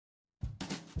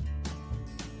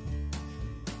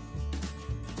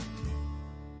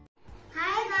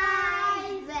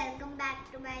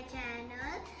back to my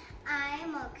channel. I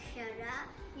am Akshara,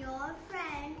 your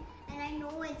friend, and I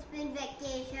know it's been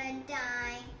vacation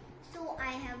time, so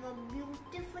I have a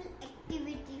beautiful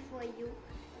activity for you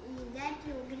that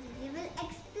Yogini will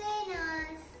explain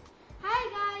us. Hi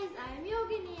guys, I am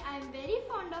Yogini. I am very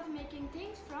fond of making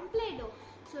things from Play-Doh.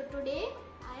 So today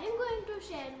I am going to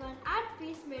share one art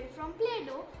piece made from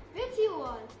Play-Doh with you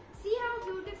all. See how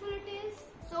beautiful it is.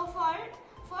 So for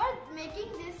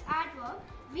making this artwork,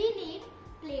 we need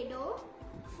Play-Doh,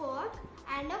 fork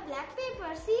and a black paper.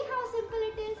 See how simple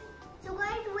it is. So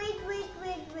guys,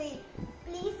 wait.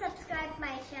 Please